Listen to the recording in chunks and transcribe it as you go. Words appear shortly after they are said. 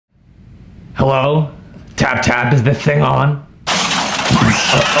Hello? Tap tap, is this thing on?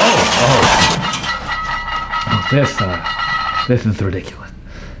 This is ridiculous.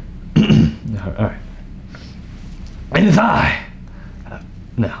 Alright. It is I!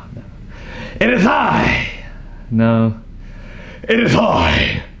 No. It is I! No. It is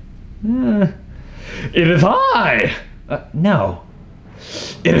I! It is I! No.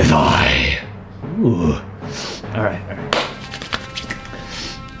 It is I! Ooh. Alright.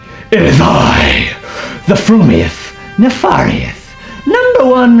 It is I! The frumious, nefarious,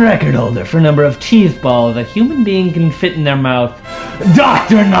 #1 record holder for number of cheese balls a human being can fit in their mouth,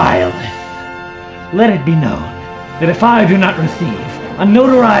 Dr. Nihilus! Let it be known that if I do not receive a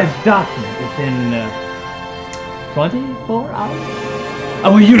notarized document within 24 hours, I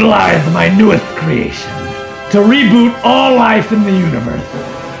will utilize my newest creation to reboot all life in the universe,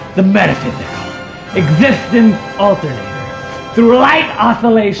 the metaphysical existence alternator, through light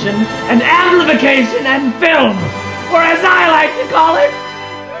oscillation and amplification and film, or as I like to call it,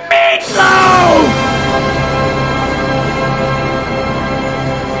 Meatloaf!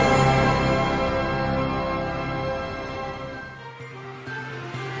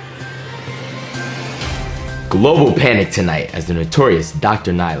 Global panic tonight as the notorious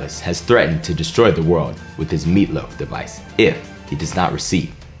Dr. Nihilus has threatened to destroy the world with his Meatloaf device if he does not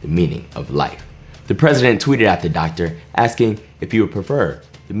receive the meaning of life. The president tweeted at the doctor asking if he would prefer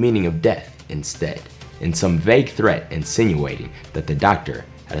the meaning of death instead, in some vague threat insinuating that the doctor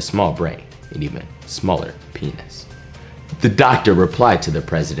had a small brain and even smaller penis. The doctor replied to the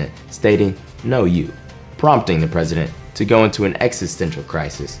president stating, "No you," prompting the president to go into an existential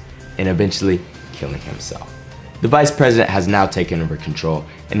crisis and eventually killing himself. The vice president has now taken over control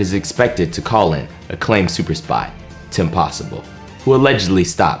and is expected to call in acclaimed super spy, Tim Possible, who allegedly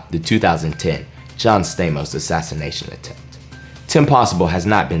stopped the 2010 John Stamos assassination attempt. Tim Possible has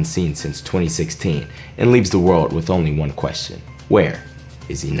not been seen since 2016 and leaves the world with only one question: where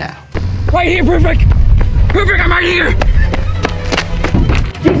is he now? Right here, Prufrock! Prufrock, I'm right here!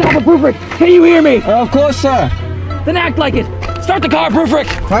 Get off of Prufrock! Can you hear me? Of course, sir. Then act like it! Start the car, Prufrock!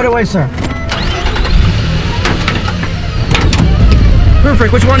 Right away, sir.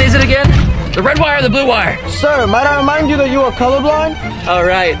 Prufrock, which one is it again? The red wire or the blue wire? Sir, might I remind you that you are colorblind? All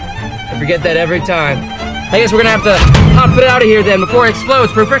right. I forget that every time. I guess we're gonna have to hot it out of here then before it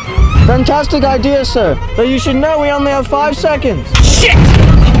explodes, Prufrock. Fantastic idea, sir. But you should know we only have 5 seconds. Shit!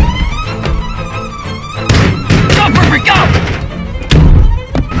 Go, Prufrock, go!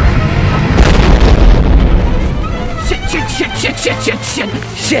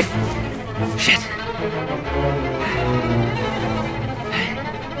 Shit.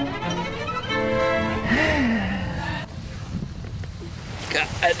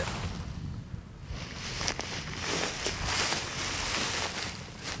 God.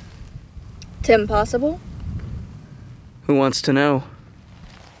 Tim Possible? Who wants to know?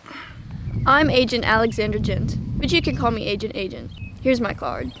 I'm Agent Alexander Gent, but you can call me Agent. Here's my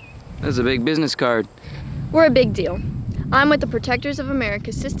card. That's a big business card. We're a big deal. I'm with the Protectors of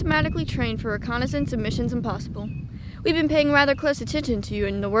America, systematically trained for reconnaissance and missions impossible. We've been paying rather close attention to you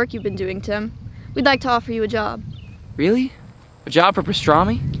and the work you've been doing, Tim. We'd like to offer you a job. Really? A job for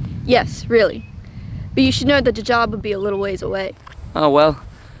pastrami? Yes, really. But you should know that the job would be a little ways away. Oh, well.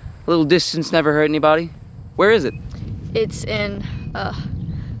 A little distance never hurt anybody. Where is it? It's in,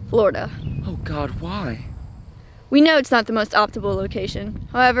 Florida. Oh, God, why? We know it's not the most optimal location.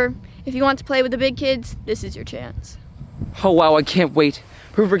 However, if you want to play with the big kids, this is your chance. Oh, wow, I can't wait.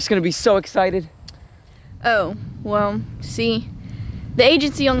 Prufrock's gonna be so excited. Oh, well, see, the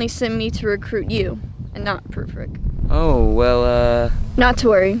agency only sent me to recruit you, and not Prufrock. Oh, well, Not to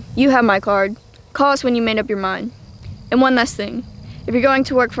worry. You have my card. Call us when you made up your mind. And one last thing. If you're going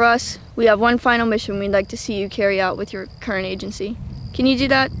to work for us, we have one final mission we'd like to see you carry out with your current agency. Can you do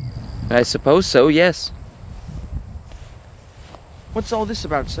that? I suppose so, yes. What's all this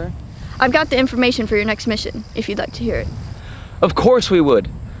about, sir? I've got the information for your next mission, if you'd like to hear it. Of course we would.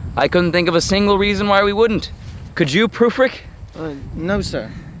 I couldn't think of a single reason why we wouldn't. Could you, Prufrock? No,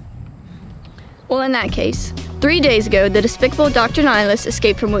 sir. Well, in that case, 3 days ago, the despicable Dr. Nihilus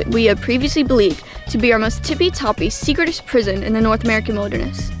escaped from what we had previously believed to be our most tippy-toppy, secretest prison in the North American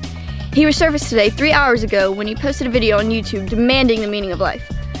wilderness. He resurfaced today 3 hours ago when he posted a video on YouTube demanding the meaning of life,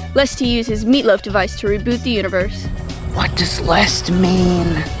 lest he use his Meatloaf device to reboot the universe. What does lest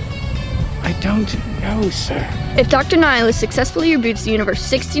mean? I don't know, sir. If Dr. Nihilus successfully reboots the universe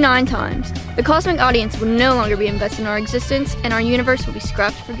 69 times, the cosmic audience will no longer be invested in our existence, and our universe will be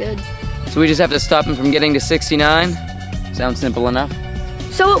scrapped for good. So we just have to stop him from getting to 69? Sounds simple enough.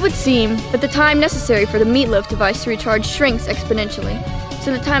 So it would seem, but the time necessary for the Meatloaf device to recharge shrinks exponentially.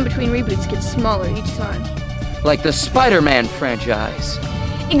 so the time between reboots gets smaller each time. Like the Spider-Man franchise.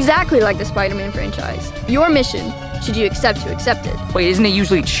 Exactly like the Spider-Man franchise. Your mission, should you accept to accept it. Wait, isn't it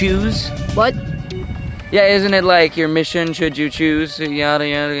usually choose? What? Yeah, isn't it like your mission, should you choose, yada,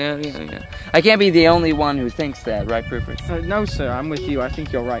 yada, yada, yada. I can't be the only one who thinks that, right, Prufrock? No, sir, I'm with you. I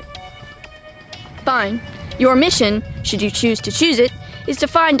think you're right. Fine. Your mission, should you choose to choose it, is to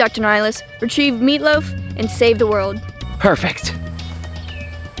find Dr. Nihilus, retrieve Meatloaf, and save the world. Perfect.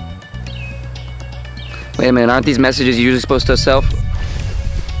 Wait a minute, aren't these messages usually supposed to self?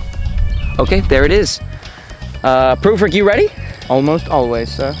 Okay, there it is. Prufrock, you ready? Almost always,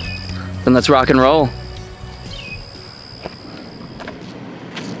 sir. Then let's rock and roll.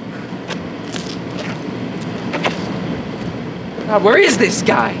 God, where is this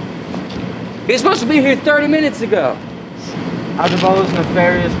guy? He was supposed to be here 30 minutes ago. Out of all those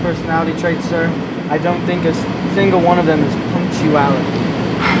nefarious personality traits, sir, I don't think a single one of them is punctuality.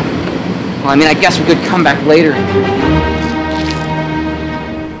 Well, I mean, I guess we could come back later.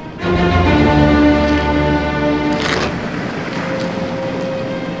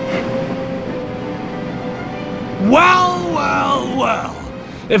 Well, well, well.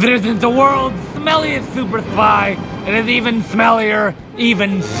 If it isn't the world's smelliest super spy, and is even smellier,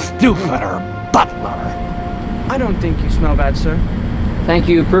 even stupider butler. I don't think you smell bad, sir. Thank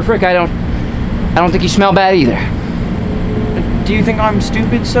you, Prufrock. I don't think you smell bad either. Do you think I'm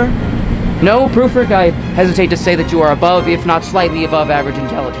stupid, sir? No, Prufrock, I hesitate to say that you are above, if not slightly above average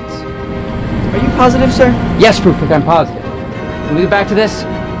intelligence. Are you positive, sir? Yes, Prufrock, I'm positive. Can we get back to this?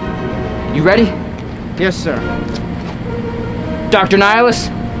 You ready? Yes, sir. Dr. Nihilus,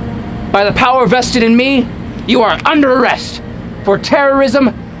 by the power vested in me, you are under arrest for terrorism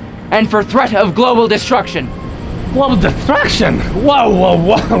and for threat of global destruction. Global destruction? Whoa, whoa,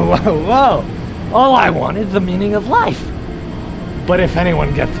 whoa, whoa, whoa. All I want is the meaning of life. But if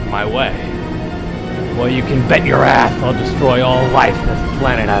anyone gets in my way, well, you can bet your ass I'll destroy all life this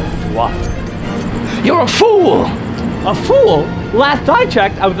planet has to offer. You're a fool! A fool? Last I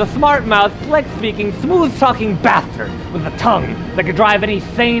checked, I was a smart-mouthed, slick-speaking, smooth-talking bastard with a tongue that could drive any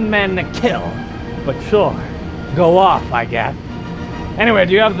sane man to kill. But sure, go off, I guess. Anyway,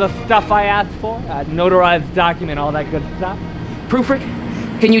 do you have the stuff I asked for? Notarized document, all that good stuff? Prufrock,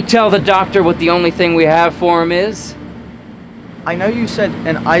 can you tell the doctor what the only thing we have for him is? I know you said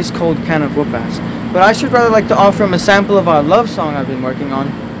an ice-cold can of whoop-ass, but I should rather like to offer him a sample of our love song I've been working on.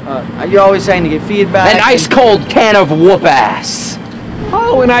 You're always saying to get feedback. An ice-cold can of whoop-ass.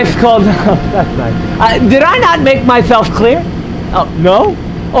 Oh, an ice-cold... Oh, that's nice. Did I not make myself clear? Oh, no?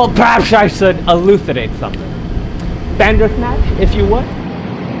 Oh, perhaps I should elucidate something. Bandersnatch, if you would.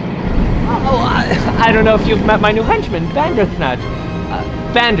 Oh, I don't know if you've met my new henchman, Bandersnatch.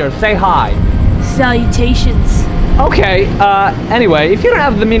 Bander, say hi. Salutations. Okay, anyway, if you don't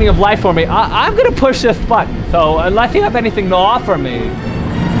have the meaning of life for me, I'm gonna push this button. So, unless you have anything to offer me...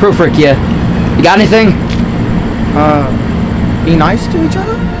 Prufrock, you got anything? Be nice to each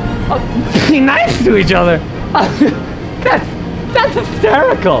other? Oh, be nice to each other? That's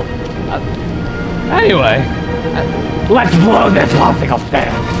hysterical. Anyway, let's blow this whole thing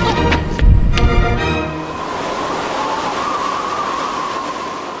upstairs.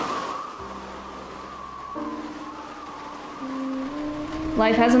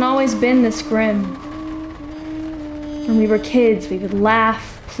 Life hasn't always been this grim. When we were kids, we would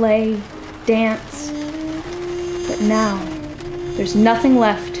laugh, play, dance. But now, there's nothing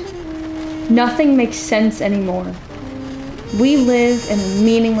left. Nothing makes sense anymore. We live in a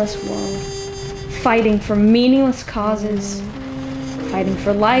meaningless world, fighting for meaningless causes, fighting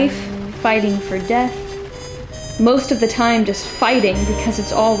for life, fighting for death. Most of the time just fighting because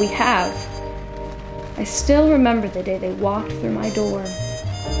it's all we have. I still remember the day they walked through my door.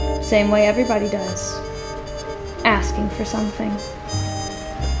 Same way everybody does. Asking for something.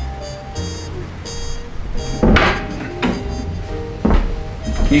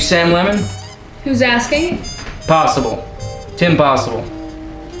 You Sam Lemon? Who's asking? Possible. Tim Possible.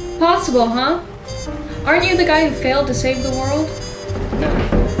 Possible, huh? Aren't you the guy who failed to save the world?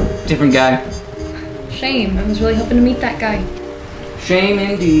 No. Different guy. Shame. I was really hoping to meet that guy. Shame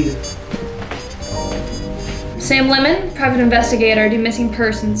indeed. Sam Lemon, private investigator. Do missing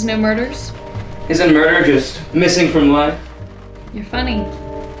persons, no murders? Isn't murder just missing from life? You're funny.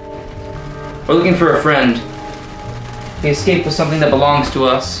 We're looking for a friend. He escaped with something that belongs to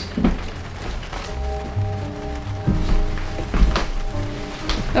us.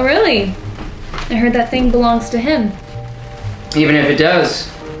 Oh, really? I heard that thing belongs to him. Even if it does,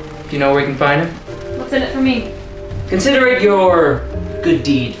 do you know where we can find him? What's in it for me? Consider it your good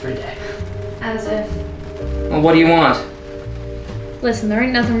deed for day. As if. Well, what do you want? Listen, there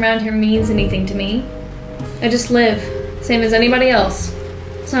ain't nothing around here means anything to me. I just live, same as anybody else.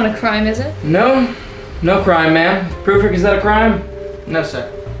 It's not a crime, is it? No, no crime, ma'am. Prufrock, is that a crime? No,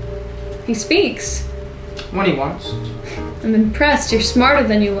 sir. He speaks. When he wants. I'm impressed. You're smarter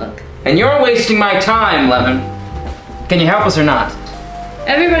than you look. And you're wasting my time, Levin. Can you help us or not?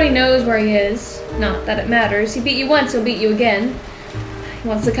 Everybody knows where he is. Not that it matters. He beat you once, he'll beat you again. He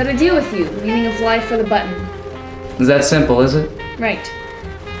wants to cut a deal with you. Meaning of life for the button. Is that simple, is it? Right.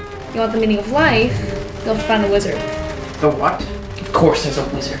 You want the meaning of life? You'll have to find the wizard. The what? Of course there's a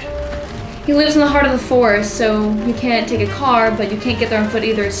wizard. He lives in the heart of the forest, so you can't take a car, but you can't get there on foot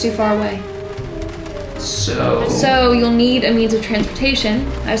either. It's too far away. So you'll need a means of transportation.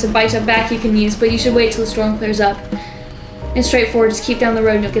 There's a bike up back you can use, but you should wait till the storm clears up. It's straightforward, just keep down the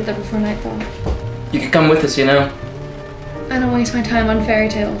road and you'll get there before nightfall. You could come with us, you know. I don't waste my time on fairy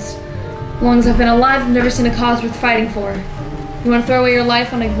tales. As long as I've been alive, I've never seen a cause worth fighting for. You want to throw away your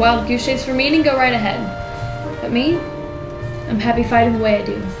life on a wild goose chase for meaning? Go right ahead. But me? I'm happy fighting the way I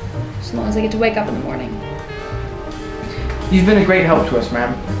do. As long as I get to wake up in the morning. You've been a great help to us,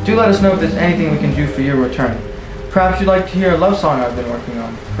 ma'am. Do let us know if there's anything we can do for your return. Perhaps you'd like to hear a love song I've been working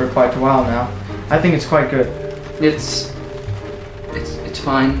on for quite a while now. I think it's quite good. It's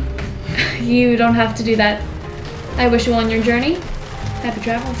fine. You don't have to do that. I wish you well on your journey. Happy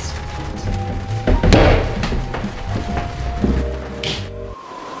travels.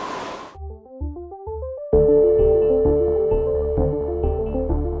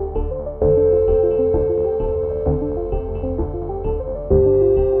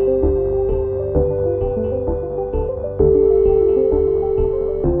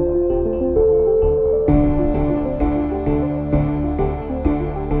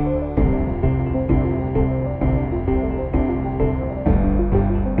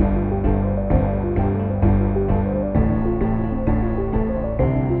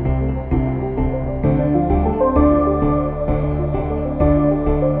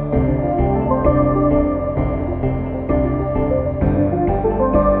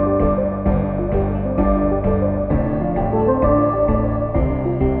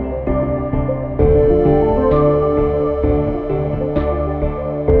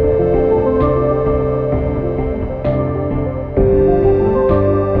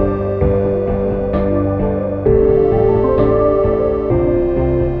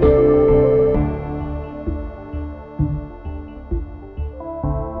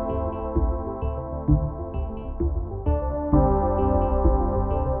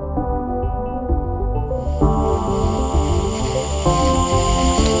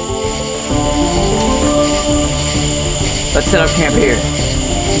 Let's set up camp here.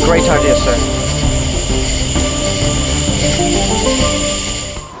 Great idea, sir.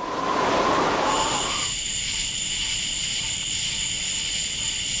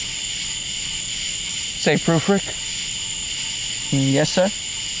 Say, Prufrock, Yes, sir?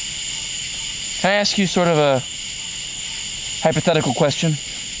 can I ask you sort of a hypothetical question?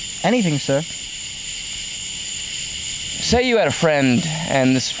 Anything, sir. Say you had a friend,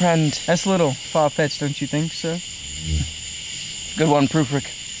 and this friend... That's a little far-fetched, don't you think, sir? Good one, Prufrock.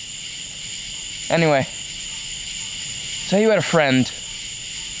 Anyway, say you had a friend,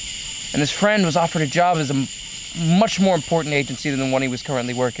 and this friend was offered a job as a much more important agency than the one he was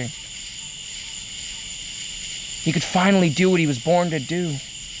currently working. He could finally do what he was born to do.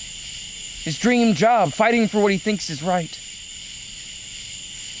 His dream job, fighting for what he thinks is right.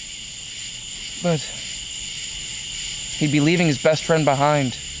 But he'd be leaving his best friend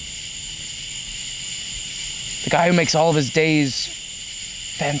behind. The guy who makes all of his days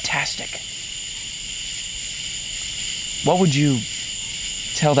fantastic. What would you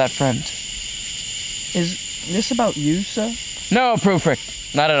tell that friend? Is this about you, sir? No, Prufrock.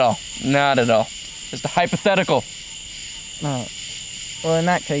 Not at all. Not at all. Just a hypothetical. Well, in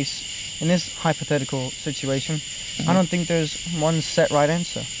that case, in this hypothetical situation, I don't think there's one set right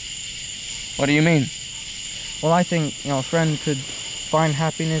answer. What do you mean? Well, I think, a friend could find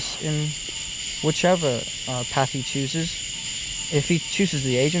happiness in whichever path he chooses. If he chooses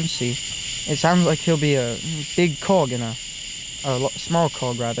the agency, it sounds like he'll be a big cog in small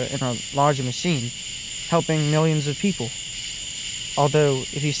cog rather, in a larger machine, helping millions of people. Although,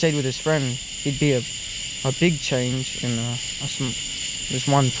 if he stayed with his friend, he'd be a big change in this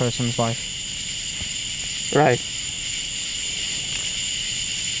one person's life. Right.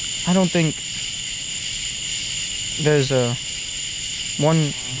 I don't think there's one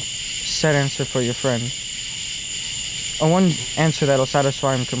set answer for your friend, or one answer that'll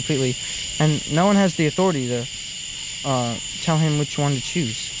satisfy him completely, and no one has the authority to tell him which one to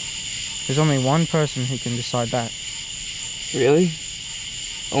choose. There's only one person who can decide that. Really?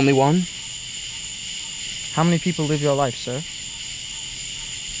 Only one? How many people live your life, sir?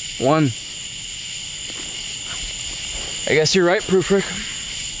 One. I guess you're right, Prufrock.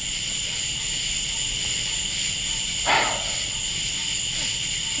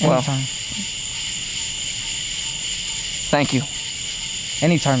 Well, Anytime. Thank you.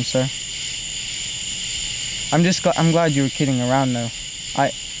 Anytime, sir. I'm glad you were kidding around, though.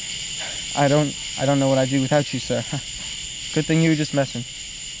 I don't know what I'd do without you, sir. Good thing you were just messing.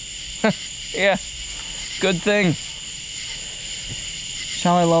 Yeah, good thing.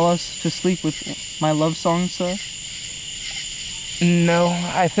 Shall I lull us to sleep with my love song, sir? No,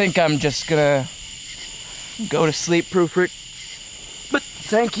 I think I'm just gonna go to sleep, Prufrock. But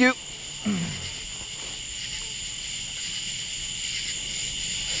thank you.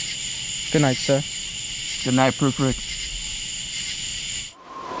 Good night, sir. Good night, Prufrock.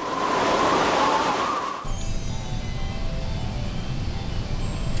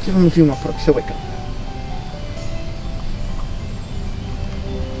 Give him a few more pokes, he'll wake up.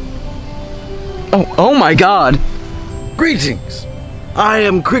 Oh my God! Greetings! I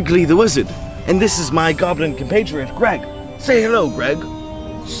am Krigley the Wizard, and this is my goblin compatriot, Greg. Say hello, Greg.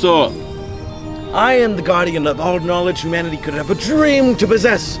 So, I am the guardian of all knowledge humanity could ever dream to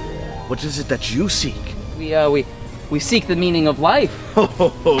possess. What is it that you seek? We seek the meaning of life. Ho ho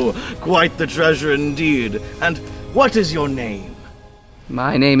ho, quite the treasure indeed. And what is your name?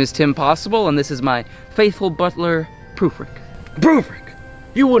 My name is Tim Possible, and this is my faithful butler, Prufrock. Prufrock!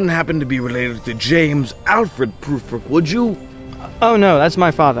 You wouldn't happen to be related to James Alfred Prufrock, would you? Oh no, that's my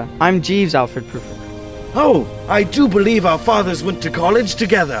father. I'm Jeeves Alfred Prufrock. Oh, I do believe our fathers went to college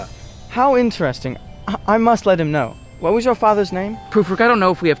together. How interesting. I must let him know. What was your father's name? Prufrock, I don't know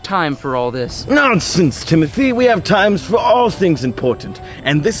if we have time for all this. Nonsense, Timothy. We have times for all things important,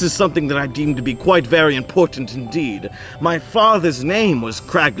 and this is something that I deem to be quite very important indeed. My father's name was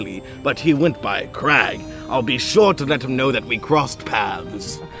Cragley, but he went by Crag. I'll be sure to let him know that we crossed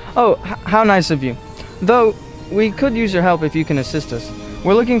paths. Oh, how nice of you. Though, we could use your help if you can assist us.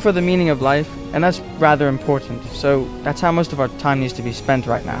 We're looking for the meaning of life, and that's rather important, so that's how most of our time needs to be spent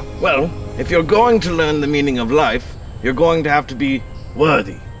right now. Well, if you're going to learn the meaning of life, you're going to have to be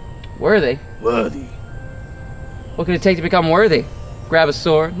worthy. Worthy? Worthy. What can it take to become worthy? Grab a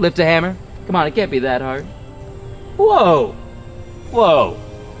sword, lift a hammer? Come on, it can't be that hard. Whoa! Whoa!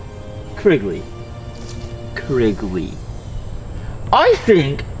 Krigley. I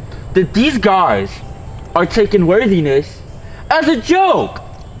think that these guys are taking worthiness as a joke!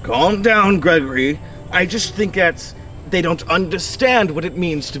 Calm down, Gregory. I just think they don't understand what it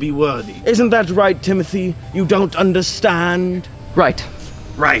means to be worthy. Isn't that right, Timothy? You don't understand? Right.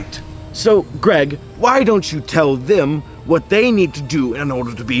 Right. So, Greg, why don't you tell them what they need to do in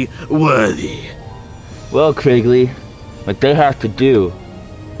order to be worthy? Well, Krigley, what they have to do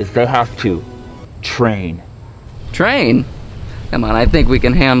is they have to train. Train? Come on, I think we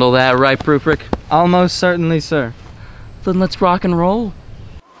can handle that, right, Prufrock? Almost certainly, sir. Then let's rock and roll.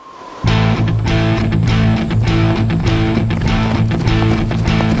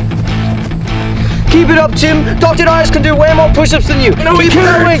 Keep it up, Tim. Dr. Niles can do way more push-ups than you. No, keep he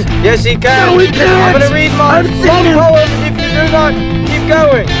can't. going. Yes, he can. No, he can't. I'm gonna read my long poem if you do not keep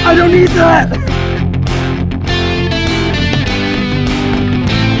going. I don't need that!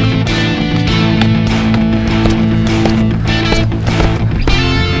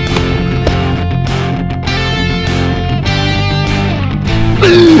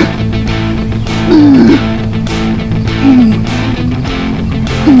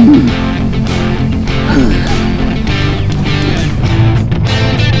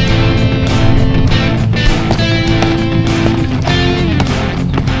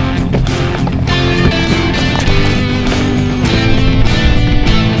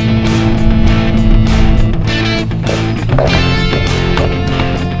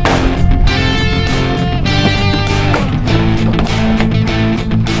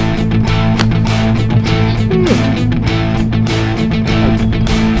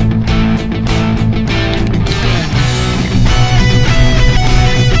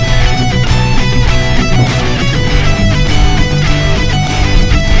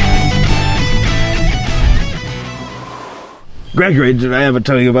 Gregory, did I ever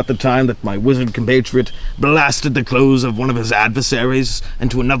tell you about the time that my wizard compatriot blasted the clothes of one of his adversaries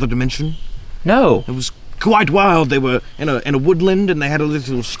into another dimension? No. It was quite wild. They were in a woodland, and they had a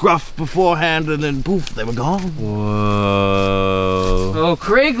little scruff beforehand, and then poof, they were gone. Whoa. Oh,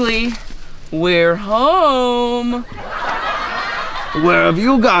 Krigley, we're home. Where have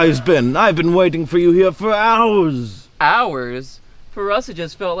you guys been? I've been waiting for you here for hours. Hours? For us, it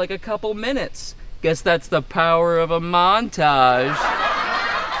just felt like a couple minutes. Guess that's the power of a montage.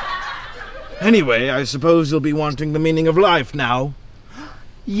 Anyway, I suppose you'll be wanting the meaning of life now.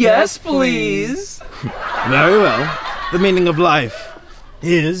 Yes, please. Very well. The meaning of life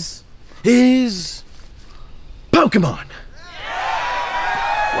is Pokemon.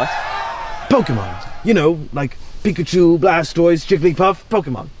 What? Pokemon. You know, like Pikachu, Blastoise, Jigglypuff,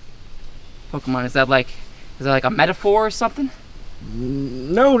 Pokemon. Pokemon, is that like a metaphor or something?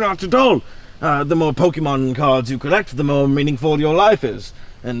 No, not at all. The more Pokemon cards you collect, the more meaningful your life is.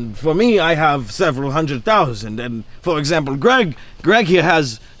 And for me, I have several 100,000. And for example, Greg here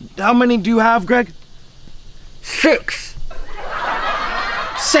has... How many do you have, Greg? 6.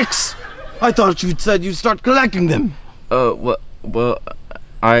 6? I thought you'd said you'd start collecting them. Well,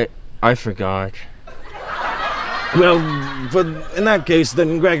 I forgot. Well, in that case,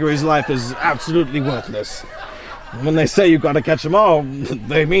 then Gregory's life is absolutely worthless. When they say you gotta catch them all,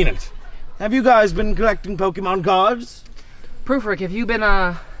 they mean it. Have you guys been collecting Pokemon cards? Prufrock, have you been,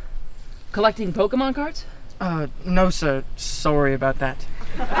 collecting Pokemon cards? No, sir. Sorry about that.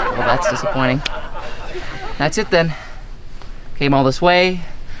 Well, that's disappointing. That's it then. Came all this way,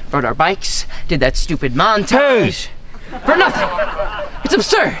 rode our bikes, did that stupid montage. For nothing! It's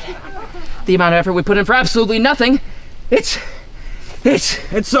absurd! The amount of effort we put in for absolutely nothing, it's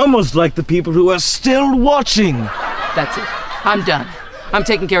almost like the people who are still watching. That's it. I'm done. I'm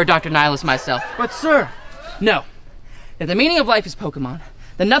taking care of Dr. Nihilus myself. But, sir... No. If the meaning of life is Pokemon,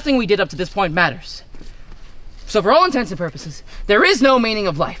 then nothing we did up to this point matters. So for all intents and purposes, there is no meaning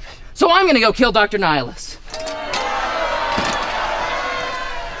of life. So I'm gonna go kill Dr. Nihilus.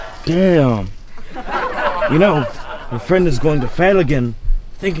 Damn. You know, your friend is going to fail again,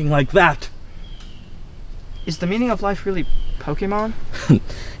 thinking like that. Is the meaning of life really Pokemon?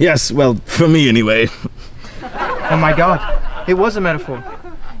 Yes, well, for me anyway. Oh my god, it was a metaphor.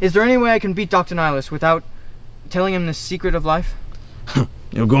 Is there any way I can beat Dr. Nihilus without telling him the secret of life?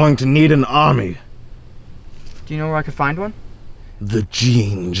 You're going to need an army. Do you know where I could find one? The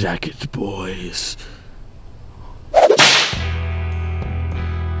Jean Jacket Boys.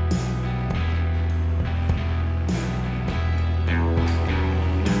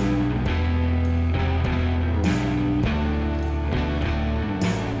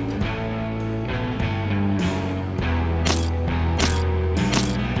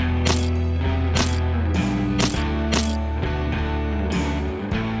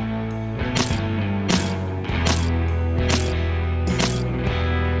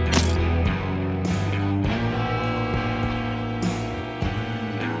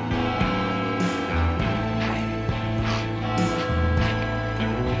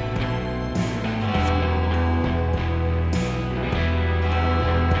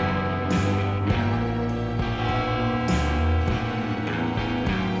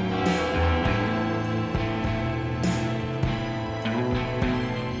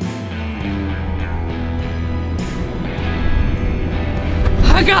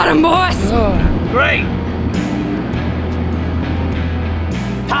 I got him, boys! Great!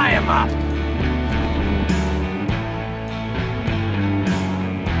 Tie him up!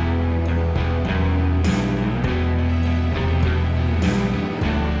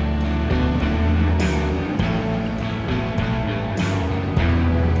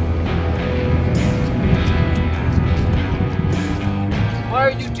 Why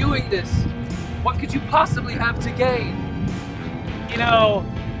are you doing this? What could you possibly have to gain? You know,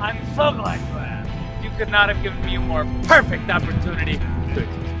 I'm so glad you asked. You could not have given me a more perfect opportunity to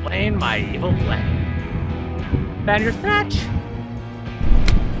explain my evil plan. Bandersnatch,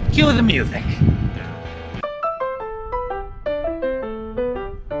 cue the music.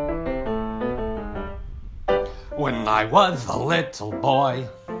 When I was a little boy,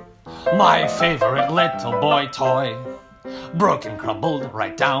 my favorite little boy toy broke and crumbled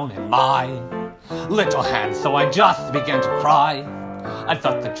right down in my little hand, so I just began to cry. I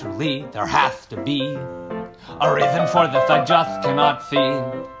thought that truly there has to be a reason for this I just cannot see.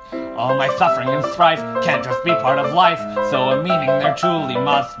 All my suffering and strife can't just be part of life, so a meaning there truly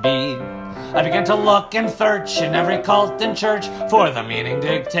must be. I began to look and search in every cult and church for the meaning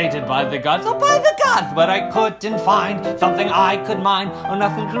dictated by the gods, oh by the gods, but I couldn't find something I could mind. Oh,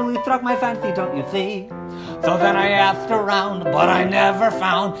 nothing truly struck my fancy, don't you see? So then I asked around, but I never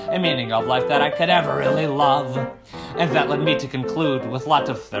found a meaning of life that I could ever really love. And that led me to conclude with lots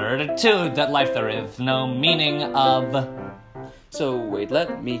of certitude that life there is no meaning of. So wait,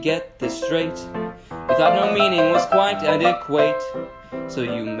 let me get this straight. You thought no meaning was quite adequate, so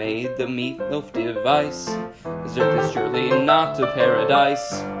you made the Meatloaf device. 'Cause Earth is surely not a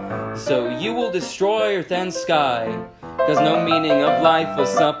paradise. So you will destroy Earth and sky, 'cause no meaning of life was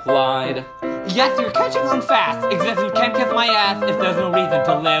supplied. Yes, you're catching on fast. Existence can't kiss my ass. If there's no reason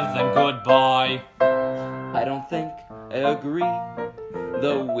to live, then goodbye. agree.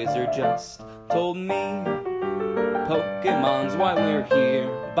 The wizard just told me Pokemon's why we're here,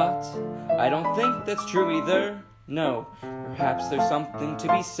 but I don't think that's true either. No, perhaps there's something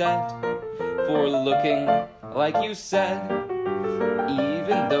to be said for looking like you said.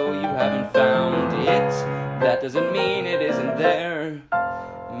 Even though you haven't found it, that doesn't mean it isn't there.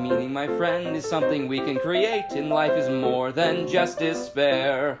 Meaning, my friend, is something we can create, and life is more than just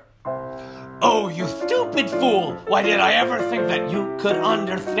despair. Oh, you stupid fool! Why did I ever think that you could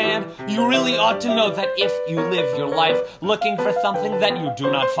understand? You really ought to know that if you live your life looking for something that you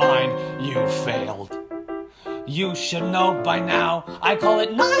do not find, you failed. You should know by now, I call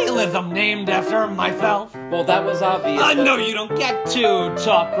it nihilism, named after myself. Well, that was obvious. No, you don't get to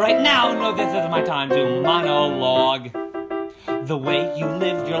talk right now. No, this is my time to monologue. The way you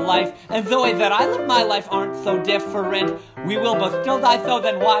lived your life and the way that I live my life aren't so different. We will both still die, so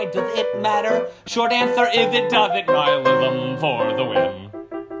then why does it matter? Short answer is it doesn't. Nihilism for the win.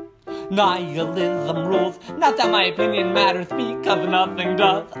 Nihilism rules, not that my opinion matters, because nothing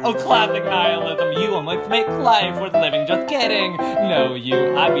does. Oh, classic nihilism, you almost make life worth living. Just kidding, no,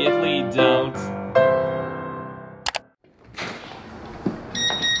 you obviously don't.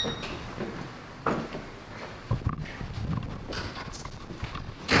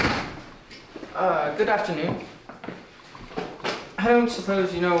 Good afternoon. I don't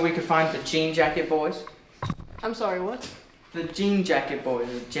suppose you know where we could find the Jean Jacket Boys? I'm sorry, what? The Jean Jacket Boys,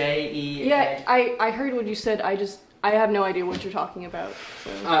 J-E-A. Yeah, I heard what you said, I have no idea what you're talking about.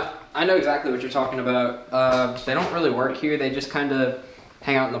 So. I know exactly what you're talking about. They don't really work here, they just kind of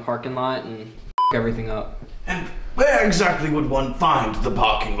hang out in the parking lot and f*** everything up. And where exactly would one find the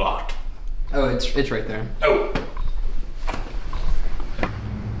parking lot? Oh, it's right there. Oh.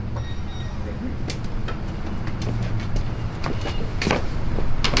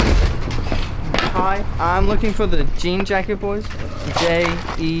 Hi, I'm looking for the Jean Jacket Boys.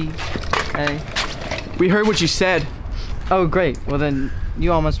 J-E-A. We heard what you said. Oh, great. Well, then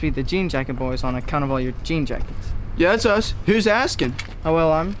you all must be the Jean Jacket Boys on account of all your jean jackets. Yeah, it's us. Who's asking? Oh,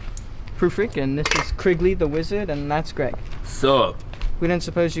 well, I'm Prufrock, and this is Krigley the Wizard, and that's Greg. Sup? We didn't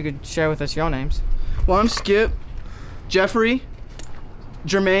suppose you could share with us your names. Well, I'm Skip, Jeffrey,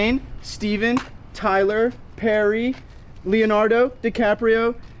 Jermaine, Steven, Tyler, Perry, Leonardo,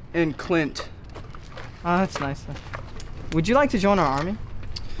 DiCaprio, and Clint. Oh, that's nice. Would you like to join our army?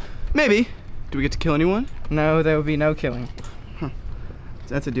 Maybe. Do we get to kill anyone? No, there will be no killing.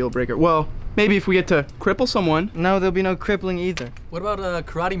 That's a deal breaker. Well, maybe if we get to cripple someone. No, there'll be no crippling either. What about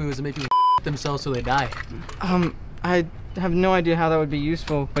karate moves that make people themselves so they die? I have no idea how that would be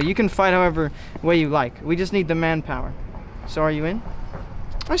useful, but you can fight however way you like. We just need the manpower. So are you in?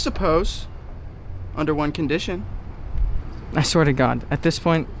 I suppose. Under one condition. I swear to God, at this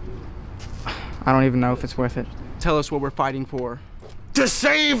point, I don't even know if it's worth it. Tell us what we're fighting for. To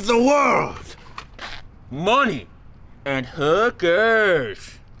save the world! Money and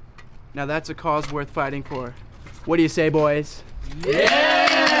hookers. Now that's a cause worth fighting for. What do you say, boys?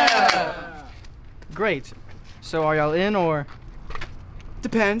 Yeah! Great. So are y'all in, or?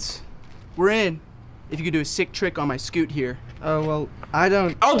 Depends. We're in. If you could do a sick trick on my scoot here. Oh, well, I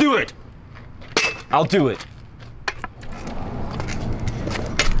don't... I'll do it! I'll do it.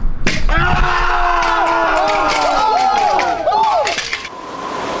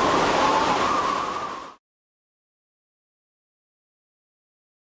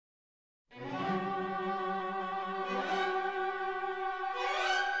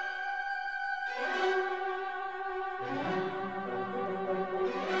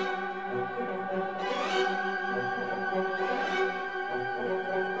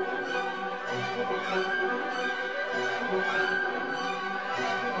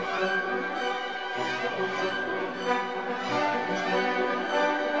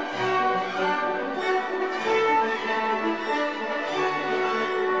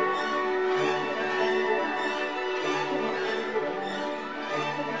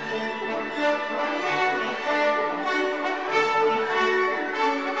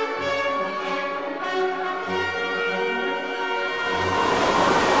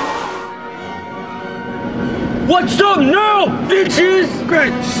 What's up now, bitches?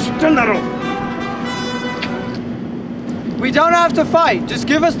 Great, turn that off. We don't have to fight. Just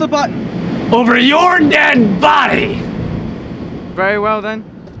give us the button. Over your dead body! Very well, then.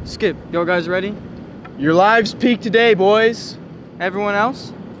 Skip, you guys ready? Your lives peak today, boys. Everyone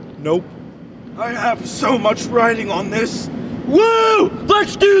else? Nope. I have so much writing on this. Woo!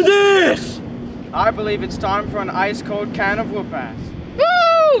 Let's do this! I believe it's time for an ice-cold can of whoop-ass.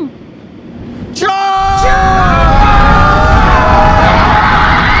 Woo!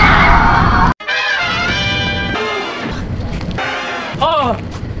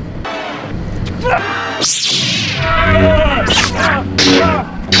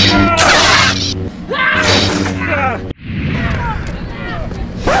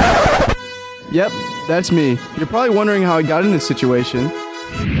 Yep, that's me. You're probably wondering how I got in this situation.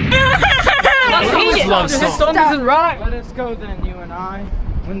 This song isn't right. Let us go then, you and I,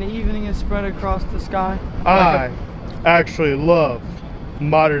 when the evening is spread across the sky. I actually love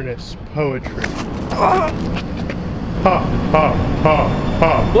modernist poetry.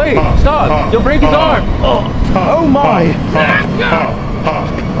 Wait, stop! You'll break his arm! Oh my!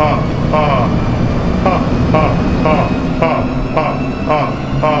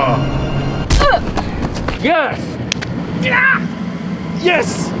 Yes!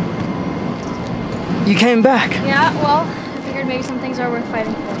 Yes! You came back. Yeah, well, I figured maybe some things are worth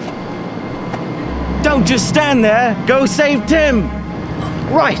fighting for. Don't just stand there. Go save Tim.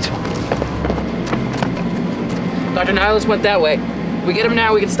 Right. Dr. Nihilus went that way. If we get him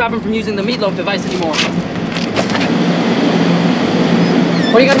now, we can stop him from using the Meat.L.O.A.F device anymore.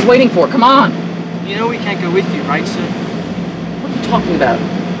 What are you guys waiting for? Come on! You know we can't go with you, right, sir? What are you talking about?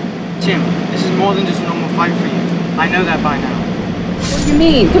 Tim, this is more than just a normal fight for you. I know that by now. What do you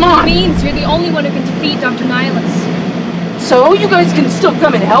mean? Come on! It means you're the only one who can defeat Dr. Nihilus. So you guys can still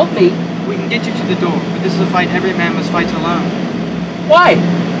come and help me? We can get you to the door, but this is a fight every man must fight alone. Why?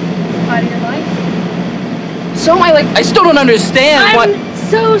 It's the fight of your life. So I still don't understand what— I'm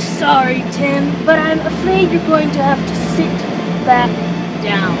so sorry, Tim, but I'm afraid you're going to have to sit back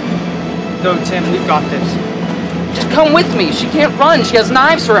down. No, Tim, we've got this. Just come with me. She can't run. She has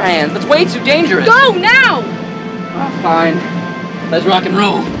knives for her hands. That's way too dangerous. Go now! Oh, fine. Let's rock and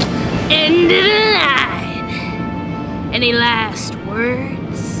roll. End of the line. Any last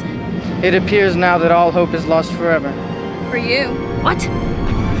words? It appears now that all hope is lost forever. For you. What?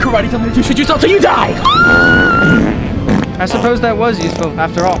 Karate told me to shoot yourself till you die! I suppose that was useful,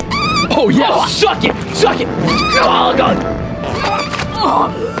 after all. Oh, yeah! Suck it! Suck it! Oh, God!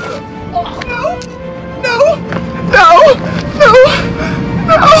 No!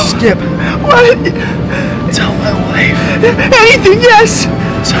 Skip. What? Tell my wife. Anything, yes!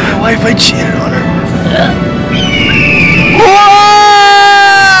 Tell my wife I cheated on her.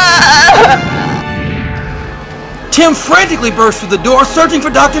 Tim frantically burst through the door, searching for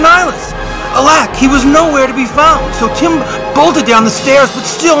Dr. Nihilus. Alack, he was nowhere to be found, so Tim bolted down the stairs, but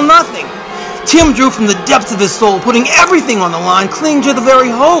still nothing. Tim drew from the depths of his soul, putting everything on the line, clinging to the very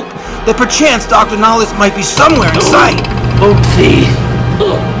hope that perchance Dr. Nihilus might be somewhere in sight. Oopsie.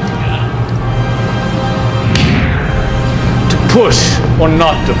 To push or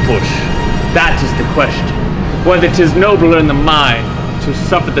not to push, that is the question. Whether 'tis nobler in the mind to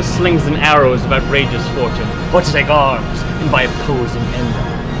suffer the slings and arrows of outrageous fortune, or to take arms and by opposing end them.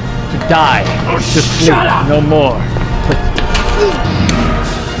 To die, to sleep no more.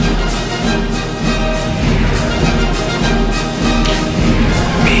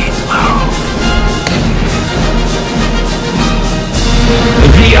 Meat.L.O.A.F.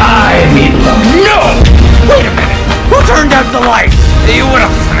 The eye, Meatloaf. No! Wait a minute! Who turned out the light? You would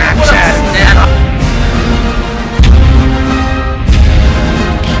have Snapchatted that.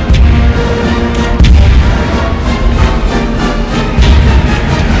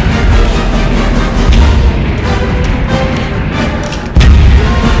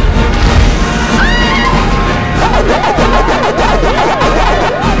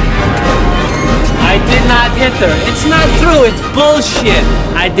 I did not hit her. It's not true. It's bullshit.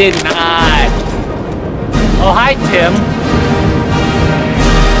 I did not. Oh, hi, Tim.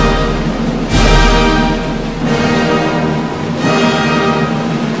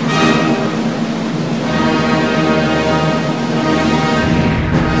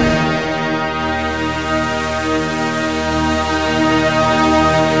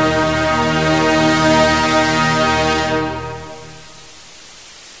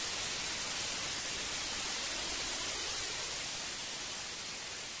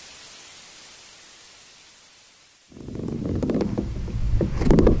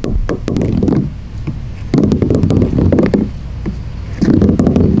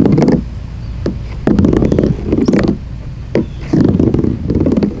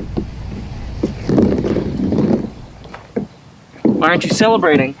 Why aren't you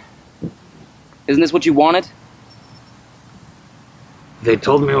celebrating? Isn't this what you wanted? They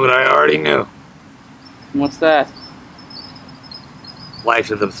told me what I already knew. What's that?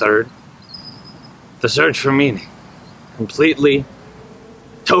 Life is absurd. The search for meaning. Completely,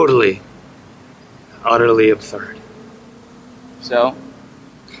 totally, utterly absurd. So?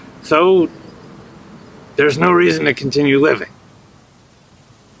 So, there's no reason to continue living.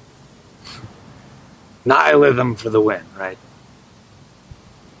 Nihilism for the win, right?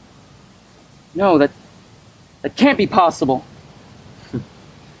 No, that can't be possible.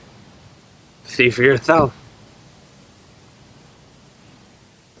 See for yourself.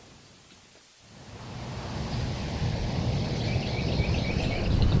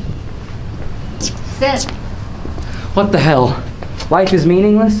 said. What the hell? Life is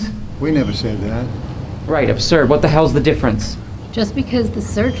meaningless? We never said that. Right, absurd. What the hell's the difference? Just because the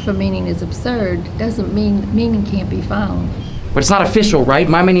search for meaning is absurd doesn't mean that meaning can't be found. But it's not official, right?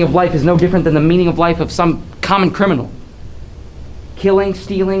 My meaning of life is no different than the meaning of life of some common criminal. Killing,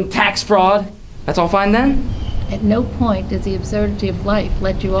 stealing, tax fraud. That's all fine then? At no point does the absurdity of life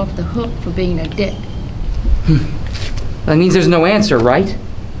let you off the hook for being a dick. That means there's no answer, right?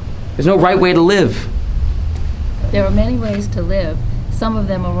 There's no right way to live. There are many ways to live. Some of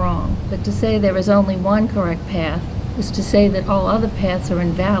them are wrong. But to say there is only one correct path is to say that all other paths are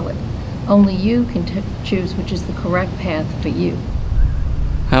invalid. Only you can choose which is the correct path for you.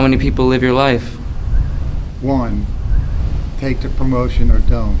 How many people live your life? One. Take the promotion or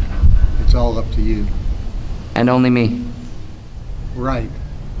don't. It's all up to you. And only me. Right.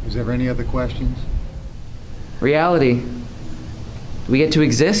 Is there any other questions? Reality. Do we get to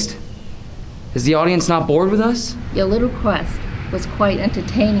exist? Is the audience not bored with us? Your little quest was quite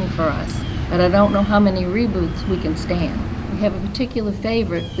entertaining for us, but I don't know how many reboots we can stand. We have a particular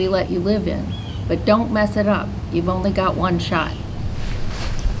favorite we let you live in, but don't mess it up. You've only got one shot.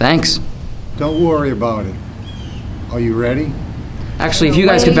 Thanks. Don't worry about it. Are you ready? Actually, if you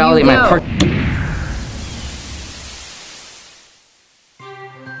guys could validate my part.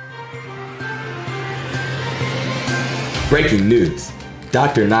 Breaking news.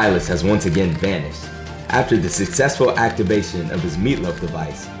 Dr. Nihilus has once again vanished. After the successful activation of his Meatloaf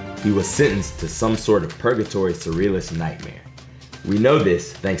device, he was sentenced to some sort of purgatory surrealist nightmare. We know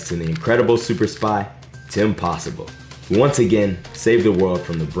this thanks to the incredible super spy, Tim Possible, who once again saved the world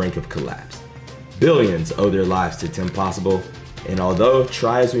from the brink of collapse. Billions owe their lives to Tim Possible, and although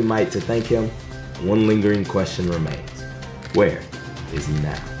try as we might to thank him, one lingering question remains. Where is he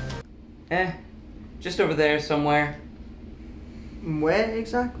now? Just over there somewhere. Where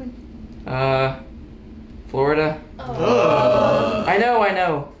exactly? Florida. Oh. I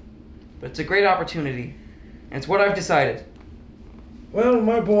know. But it's a great opportunity. And it's what I've decided. Well,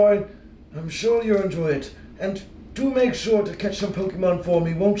 my boy, I'm sure you'll enjoy it. And do make sure to catch some Pokemon for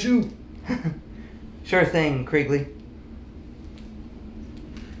me, won't you? Sure thing, Krigley.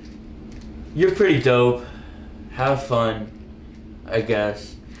 You're pretty dope. Have fun, I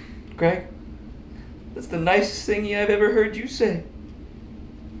guess. Greg, that's the nicest thing I've ever heard you say.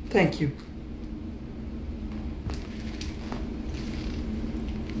 Thank you.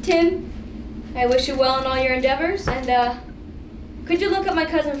 Tim, I wish you well in all your endeavors, and could you look up my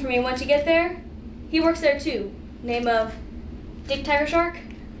cousin for me once you get there? He works there too. Name of Dick Tiger Shark?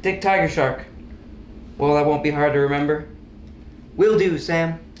 Dick Tiger Shark. Well, that won't be hard to remember. Will do,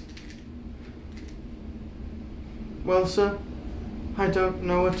 Sam. Well, sir, I don't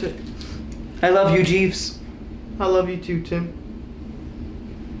know what to... I love you, Jeeves. I love you too, Tim.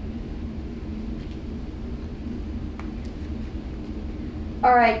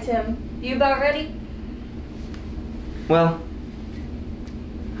 All right, Tim. You about ready? Well,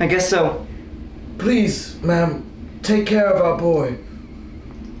 I guess so. Please, ma'am, take care of our boy.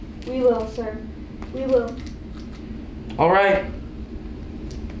 We will, sir. We will. All right.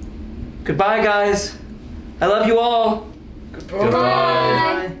 Goodbye, guys. I love you all. Goodbye.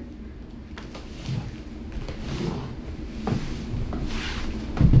 Bye.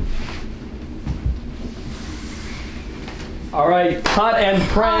 All right, cut and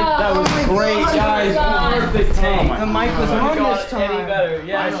print. That was great, guys. Perfect take. The mic was on this time. Any better?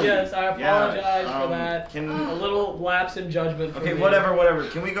 Yes. I apologize for that. A little lapse in judgment. Okay, whatever.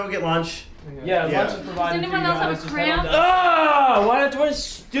 Can we go get lunch? Yeah, lunch is provided. Does anyone else have a cramp? Ah! What a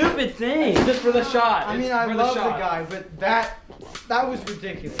stupid thing! It's just for the shot. I mean, I love the guy, but that was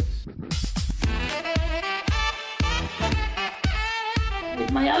ridiculous.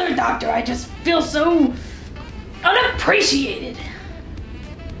 With my other doctor, I just feel so unappreciated.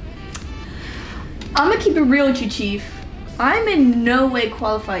 I'm gonna keep it real with you, Chief. I'm in no way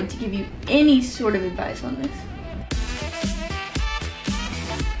qualified to give you any sort of advice on this.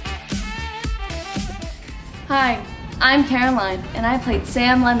 Hi, I'm Caroline, and I played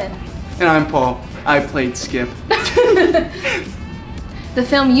Sam Lemon. And I'm Paul. I played Skip. The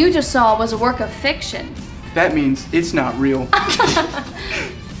film you just saw was a work of fiction. That means it's not real.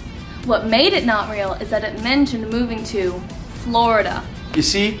 What made it not real is that it mentioned moving to Florida. You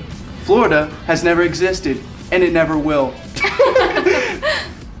see, Florida has never existed, and it never will.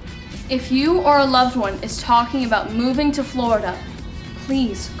 If you or a loved one is talking about moving to Florida,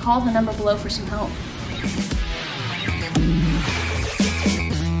 please call the number below for some help.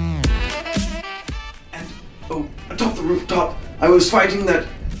 And, atop the rooftop, I was fighting that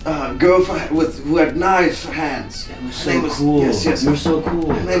girl who had knives for hands. That was so cool. Yes. You're so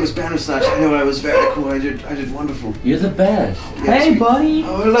cool. Her name was Bandersnatch. I know I was very cool. I did wonderful. You're the best. Yes. Hey, buddy.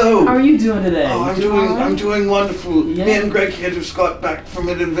 Oh, hello. How are you doing today? Oh, I'm doing wonderful. Yeah. Me and Greg here just got back from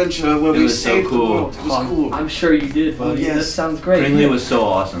an adventure where we saved the world. It was cool. I'm sure you did, buddy. Yes. That sounds great. Grinley was so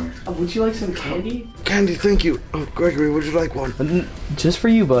awesome. Would you like some candy? Candy, thank you. Oh, Gregory, would you like one? Just for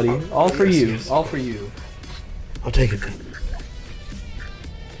you, buddy. All for you. Yes. All for you. I'll take it then.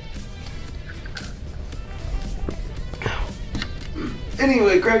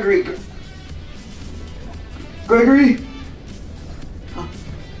 Anyway, Gregory. Huh.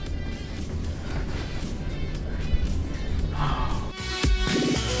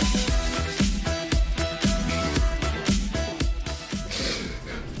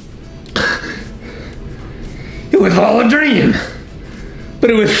 It was all a dream,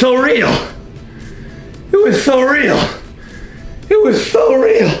 but it was so real. It was so real. It was so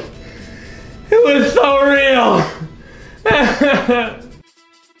real. It was so real.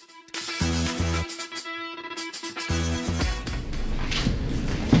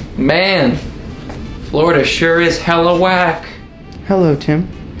 Man, Florida sure is hella whack. Hello, Tim.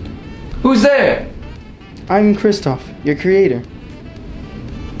 Who's there? I'm Christoph, your creator.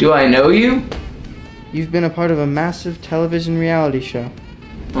 Do I know you? You've been a part of a massive television reality show.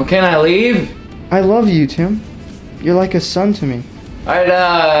 Well, can I leave? I love you, Tim. You're like a son to me. Alright,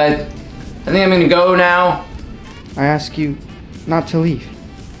 I think I'm gonna go now. I ask you not to leave.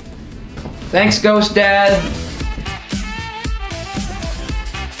 Thanks, Ghost Dad.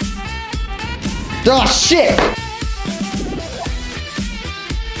 Oh, shit!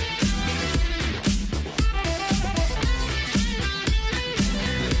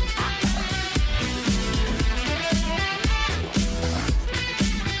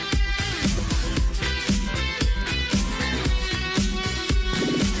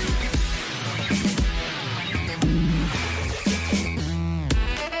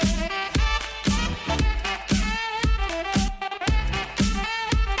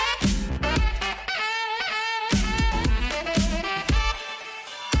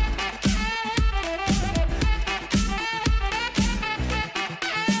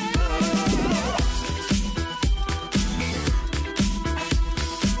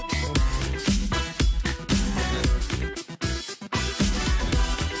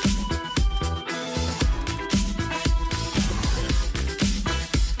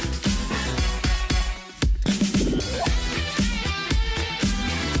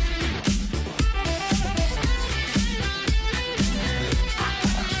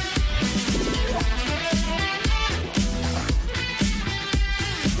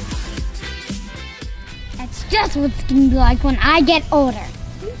 Just what it's gonna be like when I get older.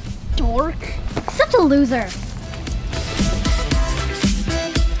 Dork. Such a loser.